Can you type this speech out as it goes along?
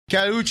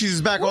Kali Uchis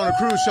is back on the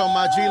Cruz Show,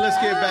 my G. Let's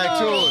get back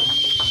to it.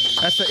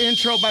 That's the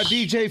intro by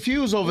DJ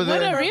Fuse over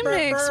there. What a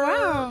remix.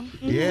 Wow.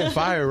 Yeah,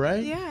 fire,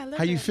 right? Yeah, I love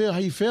How you feel? How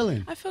you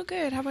feeling? I feel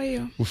good. How about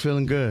you? We're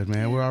feeling good,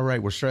 man. We're all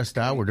right. We're stressed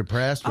out. We're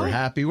depressed. We're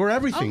happy. We're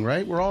everything,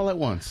 right? We're all at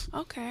once.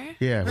 Okay.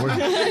 Yeah.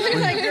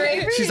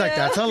 She's like,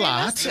 that's a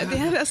lot.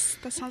 Yeah, that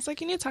sounds like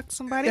you need to talk to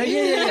somebody.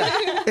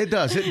 Yeah. It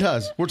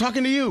does. We're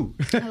talking to you.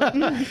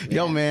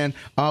 Yo, man,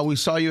 we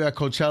saw you at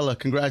Coachella.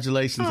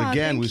 Congratulations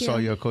again. We saw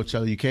you at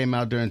Coachella. You came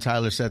out during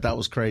Tyler's set. That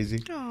was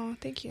crazy. Oh,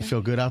 thank you. You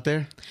feel good out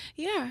there?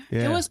 Yeah.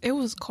 It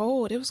was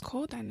cold. It was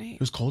cold that night. It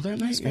was cold that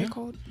night? It was very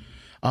cold.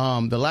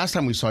 The last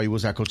time we saw you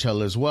was at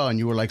Coachella as well, and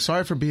you were like,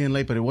 sorry for being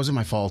late, but it wasn't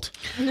my fault.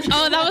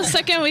 Oh, that was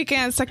second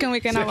weekend.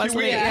 I was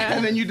late. Yeah.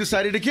 And then you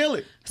decided to kill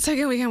it.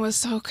 Second weekend was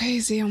so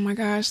crazy. Oh my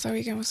gosh, that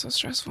weekend was so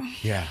stressful.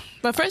 Yeah.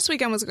 But first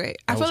weekend was great.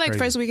 I feel like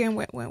first weekend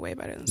went way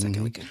better than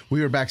second weekend.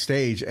 We were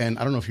backstage, and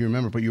I don't know if you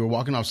remember, but you were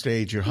walking off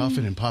stage. You're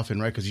huffing and puffing,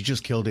 right? Because you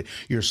just killed it.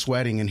 You're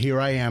sweating, and here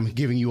I am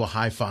giving you a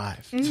high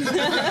five.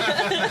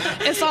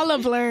 It's all a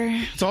blur.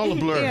 It's all a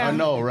blur. Yeah. I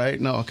know, right?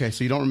 No, okay,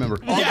 so you don't remember.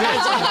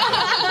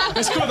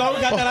 It's cool, though.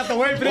 We got that out the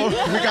way. We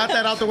got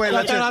that out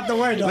the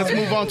way. Let's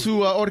move on to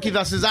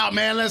Orquídeas is out,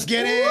 man. Let's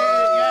get it.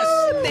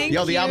 Yes. Thank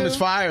you. The album is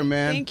fire,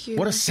 man. Thank you.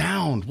 What a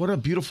sound. What a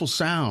beautiful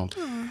sound.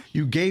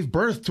 You gave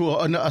birth to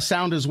a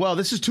sound as well.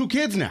 This is 2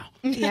 kids now.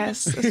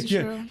 Yes, that's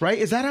true. Right?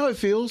 Is that how it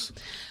feels?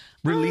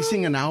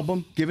 Releasing an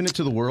album, giving it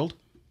to the world?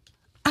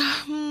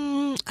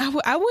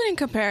 I wouldn't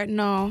compare it,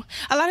 no.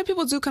 A lot of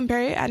people do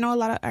compare it. I know a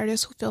lot of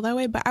artists who feel that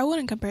way, but I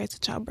wouldn't compare it to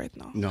childbirth,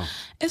 no. No.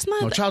 It's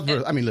not. No,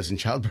 childbirth, listen,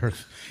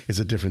 childbirth is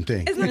a different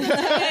thing.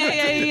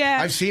 Yeah.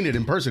 I've seen it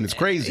in person. It's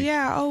crazy.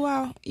 Yeah, oh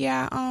wow.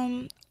 Yeah,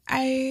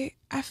 I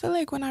feel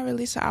like when I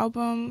release an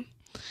album,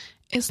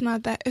 it's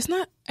not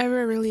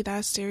ever really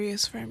that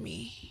serious for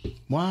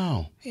me.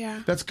 Wow.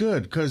 Yeah. That's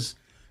good, because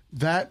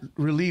that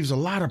relieves a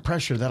lot of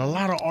pressure that a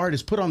lot of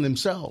artists put on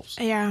themselves.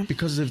 Yeah.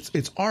 Because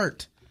it's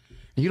art.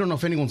 And you don't know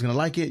if anyone's going to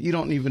like it. You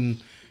don't even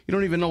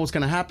know what's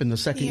going to happen the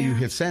second you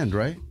hit send,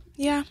 right?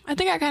 Yeah. I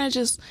think I kind of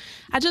just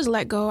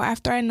let go.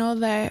 After I know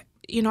that,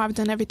 I've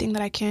done everything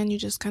that I can, you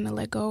just kind of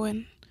let go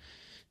and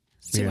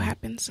see what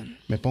happens. And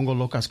Me Pongo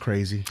Loca's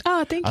crazy.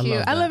 Oh, thank you.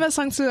 I love that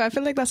song too. I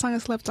feel like that song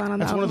is slept on the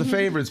That's album. one of the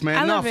favorites,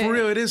 man. No, for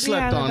real, it is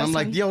slept on. I'm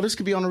like, yo, this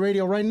could be on the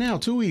radio right now.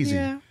 Too easy.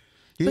 Yeah.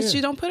 But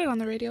you don't put it on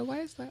the radio. Why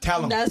is that?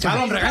 Tell him. Tell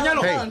him.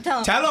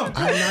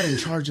 I'm not in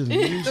charge of the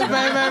music.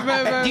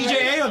 Right.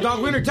 DJ A or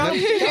Doc Winter, tell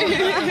him.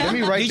 Let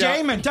me write DJ down.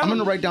 Amen, tell I'm him.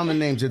 going to write down the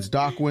names. It's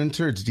Doc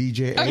Winter. It's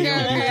DJ A.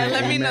 Okay.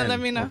 Let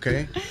me know.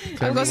 Okay.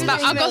 I'll go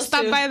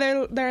stop by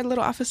their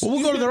little office. Well,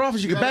 we'll go to their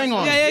office. You can bang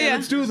on. Yeah.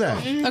 Let's do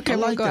that. Okay, I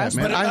we'll like go that, ask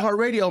man. them.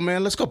 iHeartRadio,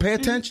 man. Let's go. Pay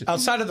attention.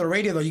 Outside of the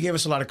radio, though, you gave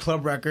us a lot of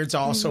club records. I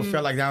also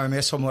felt like that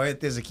Eso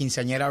Muerte is a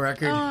quinceañera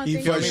record. Oh,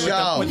 You feel thank me?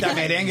 you. With that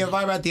merengue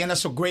vibe at the end,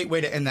 that's a great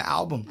way to end the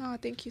album. Oh,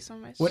 thank you so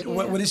much.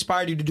 What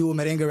inspired you to do a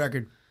merengue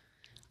record?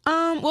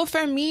 Well,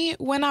 for me,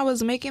 when I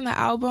was making the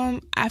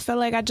album, I felt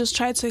like I just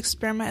tried to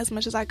experiment as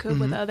much as I could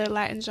with other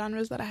Latin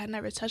genres that I had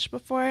never touched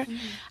before.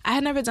 I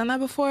had never done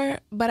that before,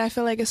 but I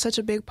feel like it's such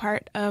a big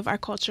part of our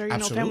culture,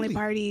 family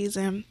parties.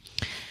 And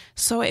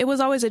so it was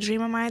always a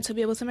dream of mine to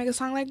be able to make a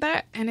song like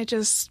that. And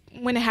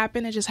when it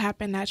happened, it just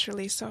happened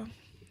naturally. So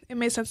it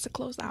made sense to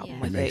close the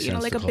album with it,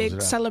 like a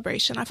big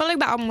celebration. I felt like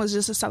the album was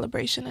just a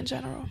celebration in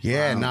general.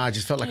 Yeah, I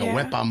just felt like a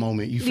wepa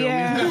moment. You feel me?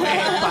 Yeah.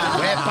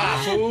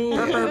 Wepa, fool.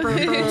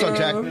 What's up,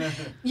 Jack?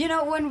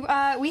 When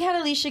we had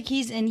Alicia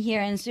Keys in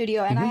here in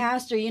studio, and I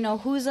asked her,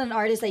 who's an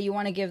artist that you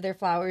want to give their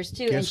flowers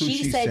to? Guess and who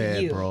she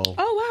said you. Bro.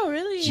 Oh, wow,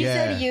 really? She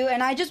said you,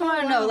 and I just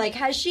want to know, wow.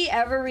 has she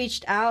ever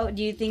reached out?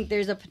 Do you think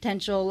there's a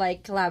potential,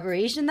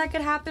 collaboration that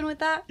could happen with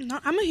that? No,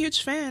 I'm a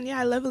huge fan. Yeah,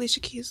 I love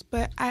Alicia Keys,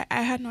 but I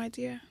had no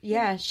idea.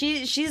 Yeah,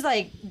 she's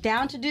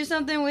down to do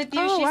something with you.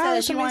 Oh, She wow, said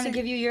that's she wanted to amazing.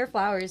 give you your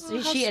flowers. Oh,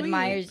 how she sweet.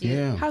 admires you.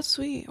 Yeah. How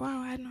sweet.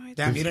 Wow, I had no idea.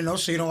 Damn, you didn't know,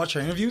 so you don't watch her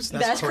interviews?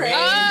 That's crazy.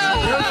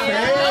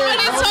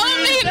 Nobody told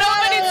me.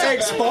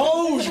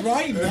 Exposed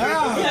right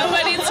now.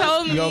 Nobody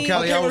told me. Yo,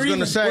 Kelly, Okay, I was we're going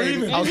to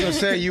even.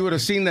 say, you would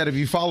have seen that if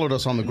you followed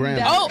us on the gram.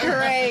 That's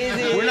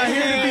crazy. We're not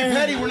here to be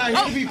petty. We're not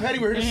here to be petty.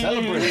 We're here to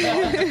celebrate.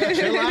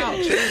 Chill out.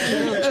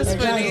 That's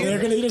funny. They're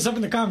going to eat us up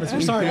in the comments.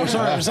 We're sorry. With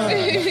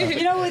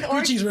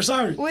Uchis, we're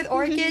sorry. With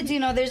orchids,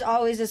 there's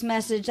always this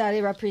message that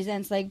it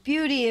represents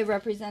beauty, it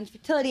represents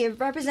fertility, it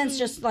represents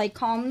just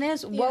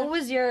calmness. Yeah. What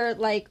was your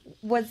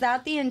was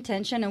that the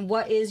intention, and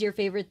what is your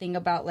favorite thing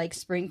about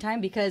springtime?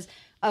 Because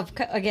of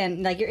again,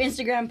 your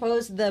Instagram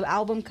post, the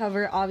album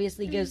cover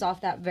obviously gives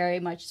off that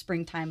very much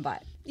springtime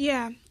vibe.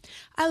 Yeah,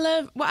 I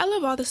love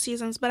all the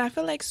seasons, but I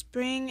feel like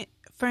spring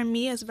for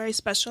me is very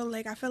special.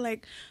 I feel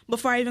like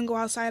before I even go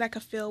outside, I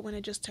could feel when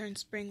it just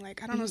turns spring. I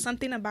don't know,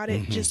 something about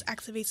it just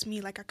activates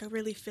me. I could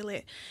really feel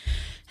it,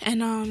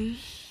 and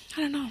I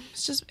don't know.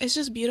 It's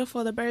just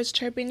beautiful. The birds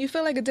chirping. You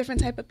feel like a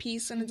different type of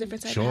peace and a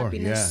different type of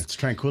happiness. Yeah. It's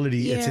tranquility.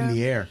 Yeah. It's in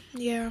the air.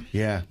 Yeah.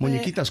 Yeah.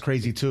 Muñequita's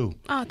crazy too.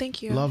 Oh,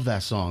 thank you. Love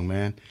that song,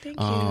 man. Thank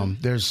you.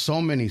 There's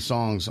so many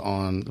songs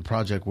on the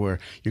project where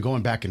you're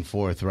going back and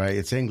forth, right?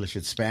 It's English,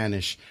 it's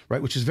Spanish,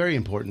 right? Which is very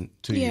important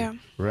to you,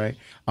 right?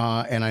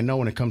 And I know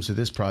when it comes to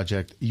this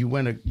project, you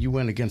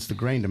went against the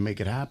grain to make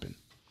it happen.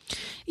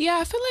 Yeah,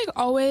 I feel like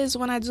always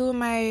when I do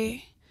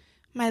my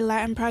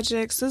Latin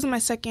projects, this is my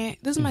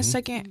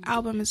second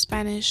album in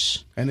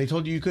Spanish. And they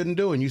told you couldn't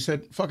do it, and you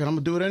said, fuck it, I'm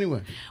gonna do it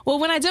anyway. Well,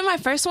 when I did my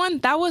first one,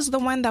 that was the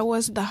one that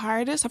was the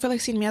hardest. I feel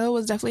like Sin Miedo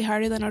was definitely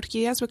harder than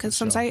Orquídeas, because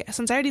since I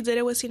already did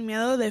it with Sin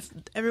Miedo,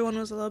 everyone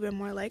was a little bit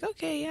more like,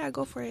 okay, yeah,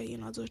 go for it,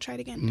 try it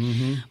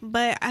again.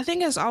 But I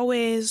think it's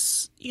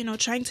always,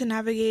 trying to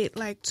navigate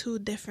like two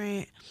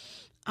different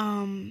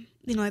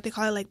like they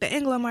call it like the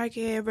Anglo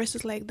market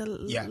versus like the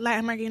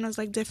Latin market, it's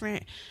like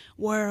different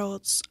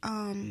worlds.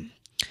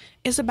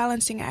 It's a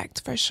balancing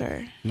act for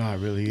sure. No, it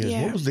really is.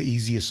 Yeah. What was the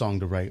easiest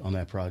song to write on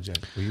that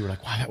project? Where you were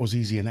like, wow, that was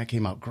easy and that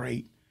came out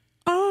great?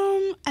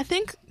 I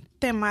think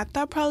Te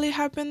Mata probably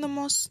happened the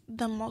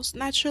most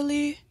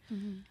naturally.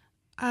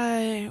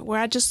 Where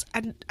I just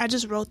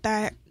wrote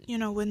that,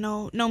 with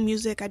no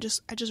music. I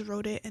just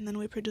wrote it and then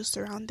we produced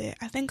around it.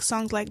 I think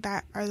songs like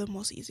that are the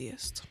most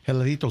easiest.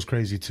 Heladito's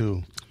crazy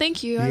too.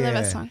 Thank you. I love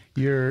that song.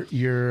 You're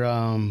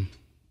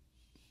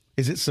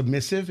is it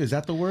submissive? Is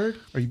that the word?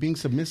 Are you being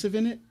submissive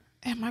in it?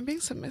 Am I being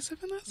submissive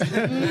in that song?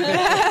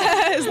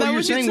 Is that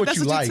you're saying what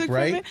you like,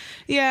 right?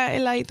 Yeah,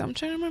 Heladito. I'm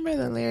trying to remember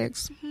the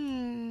lyrics.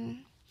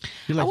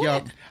 You're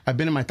like, I've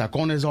been in my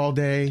tacones all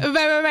day.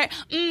 Right.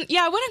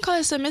 Yeah, I wouldn't call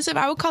it submissive.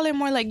 I would call it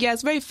more like,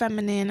 it's very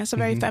feminine. It's a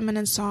very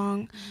feminine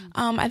song.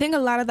 I think a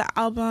lot of the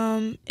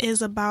album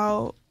is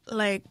about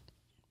like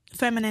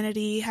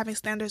femininity, having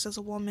standards as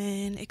a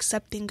woman,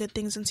 accepting good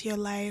things into your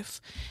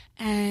life,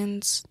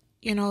 and,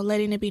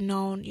 letting it be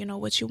known,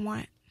 what you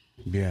want.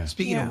 Yeah.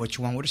 Speaking of what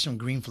you want, what are some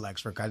green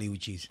flags for Kali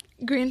Uchis?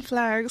 Green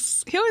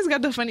flags. He always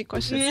got the funny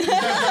questions.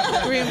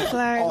 Green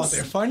flags. Oh,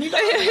 they're funny?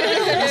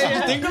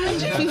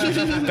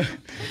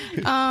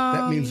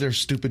 That means they're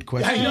stupid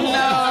questions. No.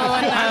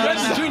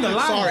 Sorry,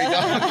 no.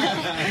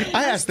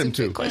 I asked them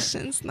too.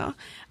 Questions, no.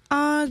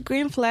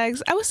 Green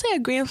flags. I would say a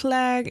green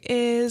flag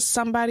is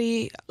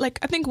somebody, like,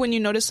 I think when you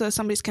notice that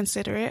somebody's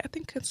considerate, I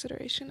think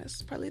consideration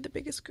is probably the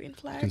biggest green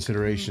flag.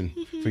 Consideration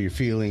for your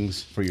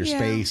feelings, for your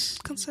space.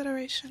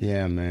 Consideration.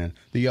 Yeah, man.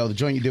 The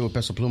joint you did with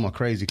Peso Pluma,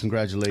 crazy.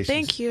 Congratulations.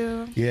 Thank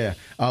you. Yeah.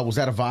 Was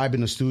that a vibe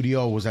in the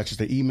studio, or was that just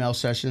an email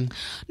session?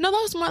 No,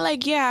 that was more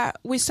like,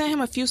 we sent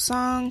him a few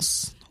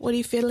songs. What are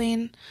you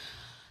feeling?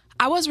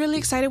 I was really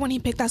excited when he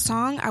picked that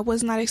song. I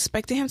was not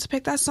expecting him to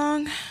pick that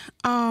song.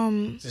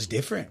 It's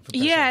different.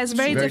 It's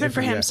very different for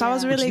him. Yeah. So I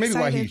was really excited.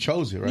 Maybe why he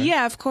chose it, right?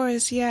 Yeah, of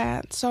course.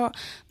 Yeah. So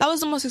that was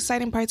the most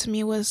exciting part to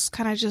me, was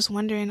kind of just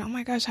wondering, oh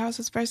my gosh, how is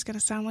his verse going to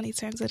sound when he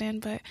turns it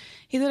in? But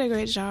he did a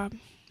great job.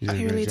 He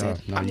really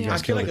did. No, I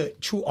feel like a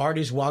true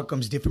artist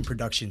welcomes different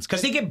productions,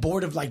 because they get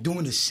bored of like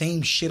doing the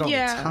same shit all the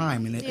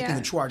time. And I think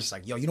a true artist is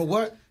like, yo, you know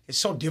what? It's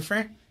so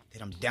different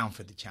that I'm down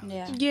for the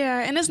challenge. Yeah,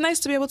 and it's nice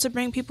to be able to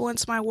bring people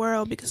into my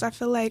world, because I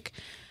feel like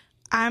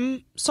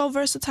I'm so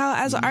versatile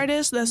as an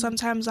artist that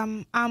sometimes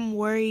I'm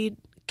worried,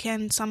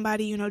 can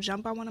somebody,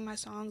 jump on one of my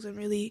songs and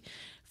really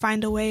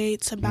find a way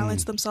to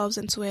balance themselves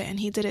into it, and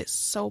he did it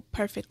so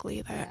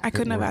perfectly that I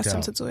couldn't have asked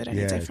him to do it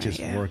any different. It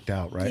just worked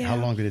out, right? Yeah. How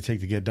long did it take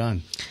to get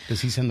done? Does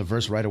he send the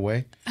verse right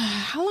away?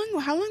 How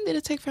long did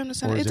it take for him to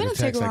send it? It didn't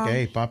take long. Like,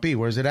 hey, papi,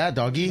 where's it at,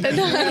 doggy? No,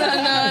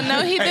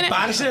 he didn't. Hey,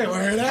 parce,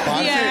 where it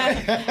at?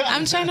 Yeah,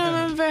 I'm trying to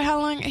remember how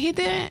long. He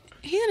didn't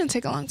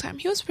take a long time.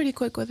 He was pretty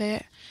quick with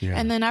it. Yeah.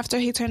 And then after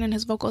he turned in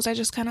his vocals, I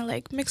just kind of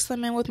like mixed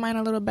them in with mine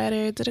a little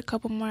better, did a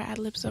couple more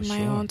ad-libs of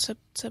my own to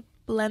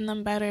blend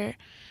them better.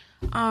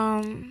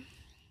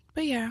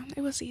 But yeah,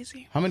 it was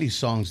easy. How many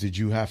songs did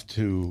you have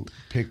to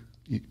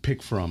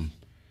pick from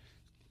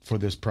for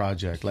this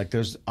project? Like,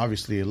 there's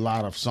obviously a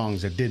lot of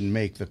songs that didn't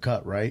make the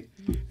cut, right?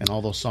 And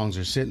all those songs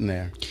are sitting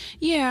there.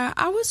 Yeah,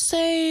 I would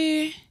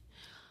say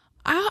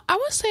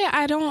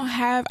I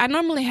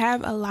normally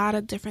have a lot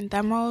of different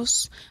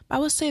demos, but I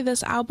would say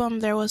this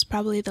album, there was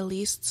probably the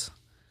least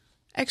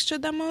extra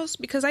demos,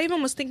 because I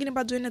even was thinking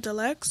about doing a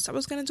deluxe. I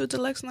was going to do a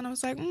deluxe, and then I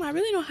was like, I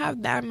really don't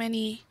have that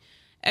many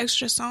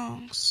extra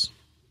songs.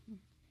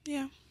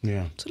 Yeah.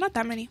 Yeah. So not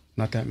that many.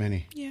 Not that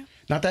many. Yeah.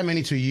 Not that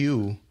many to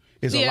you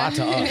is a lot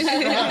to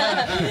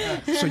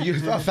us. So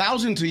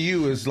 1,000 to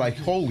you is like,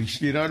 holy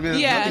shit, you know what I mean?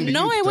 Yeah.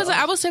 No, it wasn't.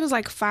 I would say it was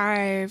like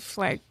 5.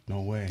 Like,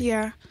 no way.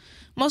 Yeah.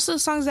 Most of the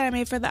songs that I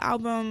made for the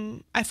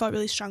album, I felt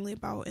really strongly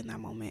about in that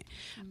moment.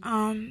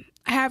 I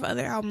have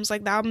other albums,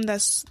 like the album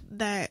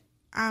that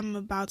I'm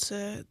about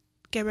to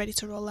get ready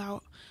to roll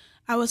out.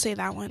 I would say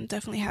that one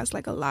definitely has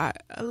like a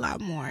lot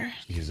more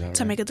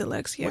to make a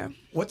deluxe. Yeah.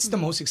 What's the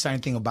most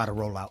exciting thing about a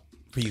rollout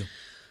for you?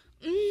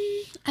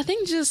 I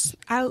think just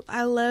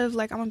I love,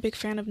 like, I'm a big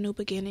fan of new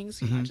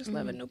beginnings. I just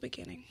love a new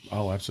beginning.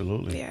 Oh,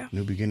 absolutely. Yeah.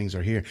 New beginnings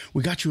are here.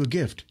 We got you a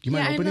gift. Do you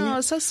mind opening it? I know.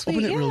 It's so sweet.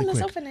 Open it really let's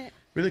quick. Open it.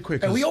 Really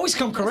quick. And we always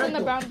come correct. It's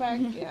in the brown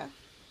bag. Yeah.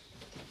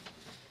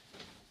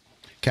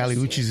 Kali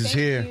Uchis is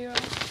here.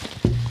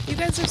 You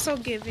guys are so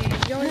giving.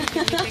 You always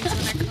give me things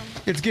when I come.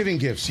 It's giving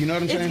gifts. You know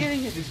what I'm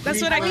saying?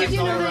 That's what I keep. You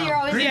know that you're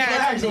always Green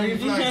flags all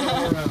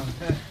around.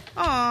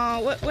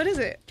 Aw, what is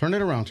it? Turn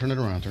it around.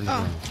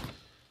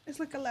 It's It's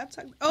like a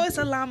laptop. Oh, it's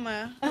a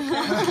llama.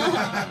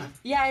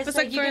 Yeah, it's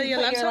like you can put your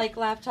like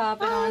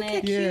laptop on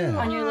it. Cute.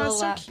 On your little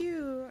lap. So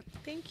cute.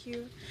 Thank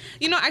you.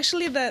 You know,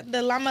 actually,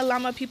 the Llama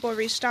Llama people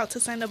reached out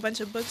to send a bunch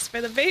of books for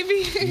the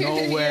baby.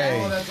 No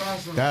way. Oh, that's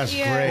awesome. That's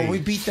great. Well, we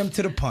beat them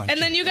to the punch.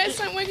 And then you guys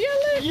sent one.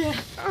 Yeah.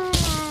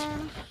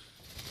 Aww.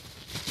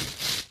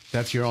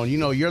 That's your own. You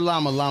know, your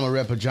Llama Llama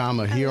Red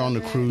Pajama here on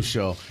the Cruz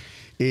Show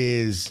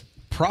is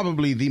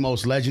probably the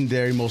most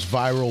legendary, most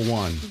viral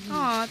one.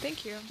 Aw,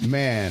 thank you.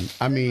 Man,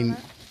 I mean,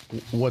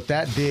 what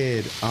that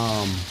did.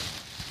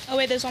 Oh,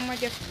 wait, there's one more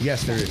gift.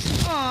 Yes, there is.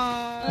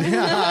 Aww.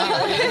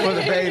 For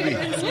the baby.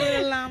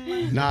 Little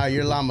llama. Nah,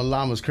 your Llama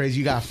Llama's crazy.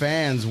 You got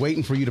fans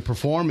waiting for you to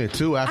perform it,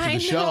 too, after the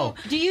show.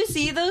 Do you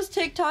see those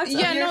TikToks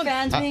of your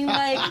fans being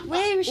like,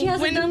 wait, she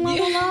hasn't done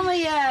Llama Llama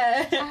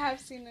yet? I have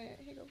seen it.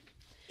 Here you go.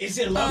 Is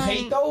it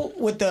love-hate, though,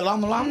 with the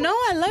Llama Llama? No,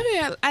 I love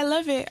it. I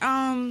love it.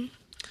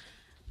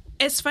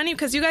 It's funny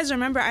because you guys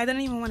remember I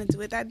didn't even want to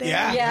do it that day.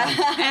 Yeah.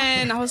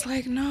 And I was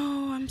like,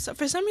 no,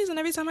 for some reason,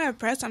 every time I have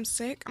press, I'm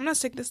sick. I'm not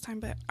sick this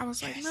time, but I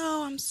was like,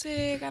 no, I'm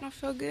sick. I don't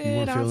feel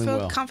good. I don't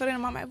feel confident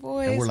about my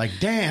voice. And we're like,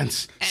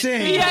 dance,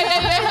 sing.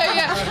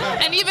 Yeah.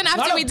 And even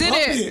after we did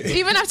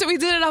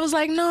it, I was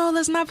like, no,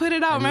 let's not put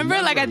it out.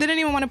 Remember? Like, I didn't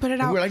even want to put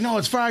it out. And we're like, no,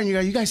 it's fine.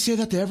 You guys say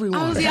that to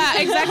everyone.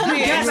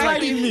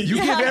 Exactly. You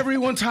give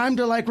everyone time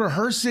to, like,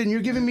 rehearse it, and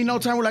you're giving me no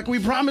time. We're like, we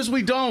promise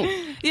we don't.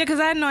 Yeah, because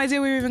I had no idea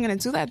we were even going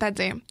to do that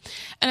day.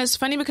 And it's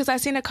funny because I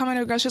seen a comment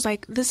of a girl, she was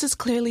like, this is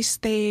clearly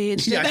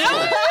staged. Yeah,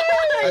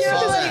 I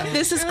saw that.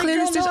 This is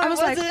clearly staged. I was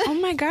like, oh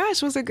my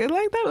gosh, was it good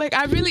like that? Like,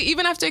 I really,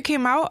 even after it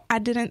came out, I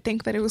didn't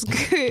think that it was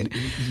good.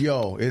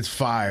 Yo, it's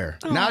fire.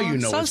 Now you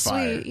know it's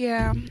fire. Sweet.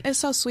 Yeah, it's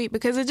so sweet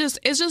because it's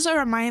just a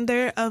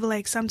reminder of,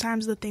 like,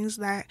 sometimes the things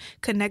that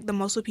connect the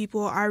most with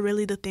people are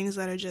really the things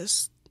that are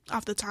just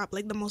off the top,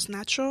 like the most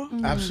natural.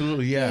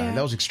 Absolutely, yeah.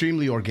 That was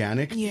extremely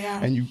organic.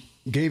 Yeah. And you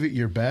gave it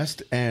your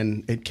best,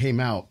 and it came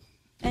out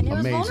and it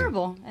amazing. was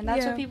vulnerable, and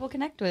that's what people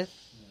connect with.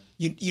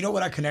 You know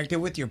what I connected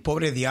with? Your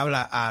Pobre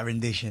Diabla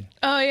rendition.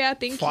 Oh, yeah,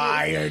 thank you.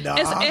 Fire, dog.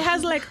 It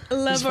has, like,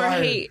 love or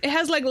hate. It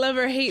has, like, love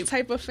or hate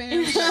type of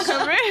fans.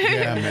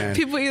 Yeah, man.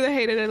 People either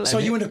hated it or loved it. So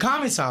you in the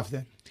comments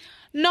often?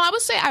 No, I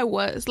would say I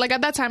was. Like,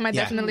 at that time, I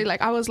definitely,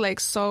 like, I was, like,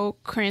 so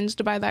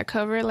cringed by that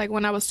cover. Like,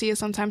 when I would see it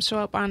sometimes show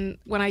up on,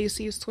 when I used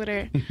to use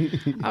Twitter,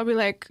 I'll be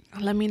like,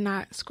 let me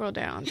not scroll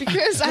down.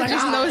 Because I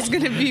just know it's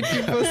going to be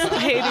people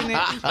hating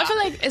it. I feel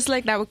like it's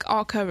like that with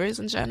all covers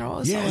in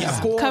general. So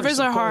of course. Covers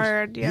are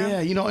hard,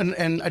 Yeah, you know,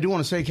 and I do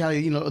want to say, Kali,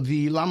 you know,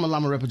 the Llama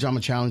Llama Red Pajama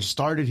Challenge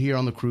started here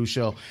on the Cruz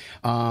Show.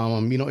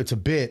 You know, it's a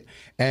bit,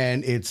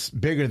 and it's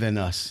bigger than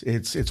us.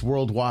 It's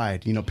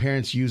worldwide. You know,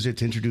 parents use it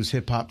to introduce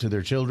hip-hop to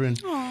their children.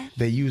 Aww.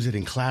 They use it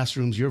in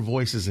classrooms. Your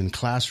voice is in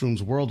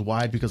classrooms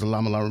worldwide because of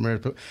Llama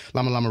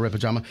Llama Red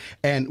Pajama.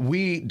 And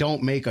we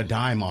don't make a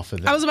dime off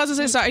of that. I was about to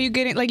say, so are you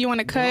getting, like, you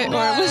want to cut?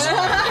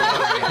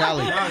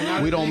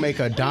 Kali, we don't make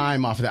a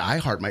dime off of that.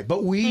 iHeart might,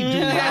 but we do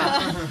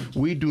not.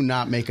 We do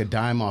not make a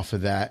dime off of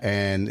that.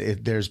 And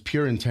there's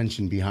pure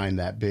intention behind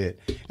that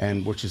bit.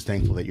 And we're just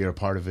thankful that you're a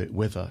part of it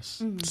with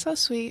us. So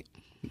sweet.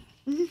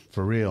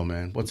 For real,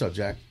 man. What's up,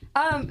 Jack?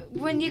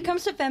 When it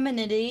comes to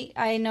femininity,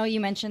 I know you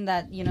mentioned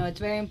that, you know, it's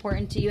very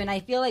important to you, and I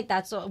feel like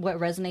that's what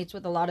resonates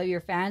with a lot of your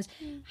fans.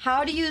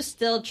 How do you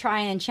still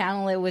try and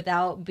channel it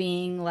without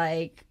being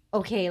like,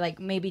 okay, like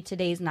maybe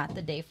today's not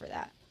the day for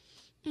that?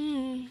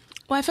 Well,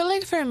 I feel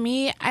like for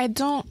me, I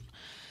don't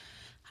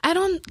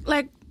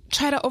like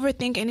try to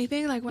overthink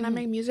anything. Like when I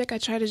make music, I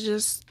try to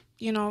just,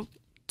 you know,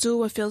 do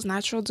what feels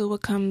natural, do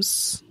what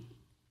comes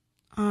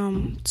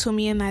to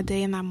me in that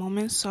day, in that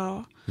moment.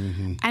 So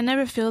I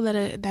never feel that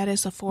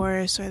it's a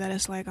force or that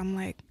it's like, I'm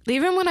like,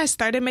 even when I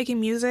started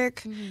making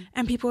music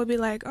and people would be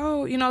like,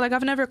 oh, you know, like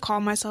I've never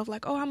called myself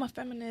like, oh, I'm a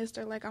feminist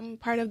or like I'm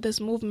part of this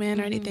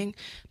movement or anything.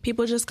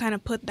 People just kind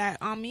of put that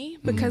on me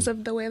because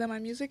of the way that my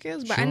music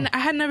is. But I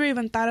had never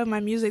even thought of my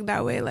music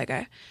that way. Like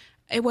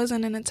it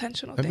wasn't an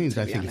intentional thing. That means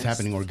I think it's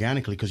happening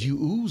organically because you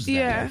ooze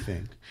that, I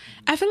think.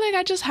 I feel like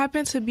I just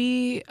happen to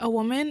be a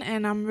woman,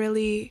 and I'm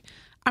really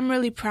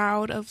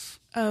proud of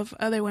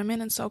other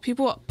women, and so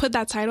people put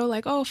that title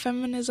like, oh,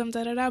 feminism,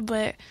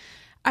 but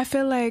I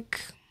feel like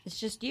it's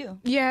just you.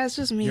 Yeah, it's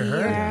just me. You're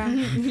her.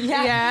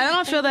 Yeah. I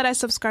don't feel that I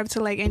subscribe to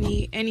like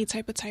any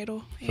type of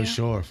title. For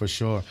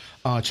sure.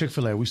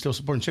 Chick-fil-A, we still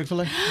supporting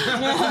Chick-fil-A?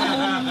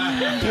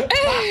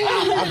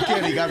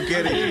 I'm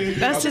kidding.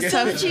 That's a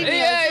tough question.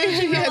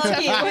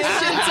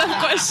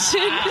 Tough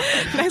question.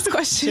 Next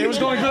question. It was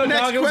going good,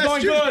 dog. It was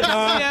going good.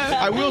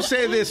 I will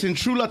say this, in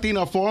true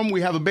Latina form, we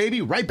have a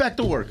baby, right back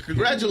to work.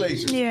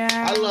 Congratulations. Yeah.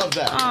 I love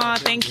that. Aw,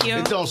 thank you.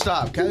 It don't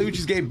stop. Kali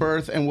Uchis gave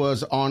birth and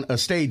was on a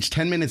stage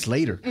 10 minutes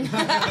later.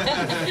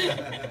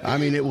 I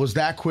mean, it was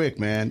that quick,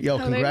 man. Yo,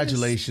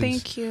 congratulations.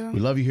 Thank you.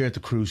 We love you here at the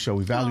Cruz Show.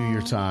 We value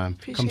your time.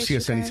 Come see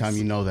us anytime,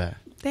 you know that.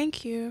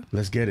 Thank you.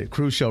 Let's get it.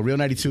 Cruz Show, Real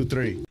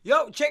 92.3.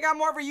 Yo, check out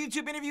more of our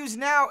YouTube interviews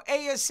now,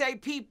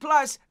 ASAP+.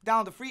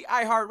 Download the free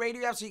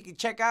iHeartRadio app so you can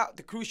check out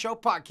the Cruz Show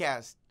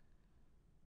podcast.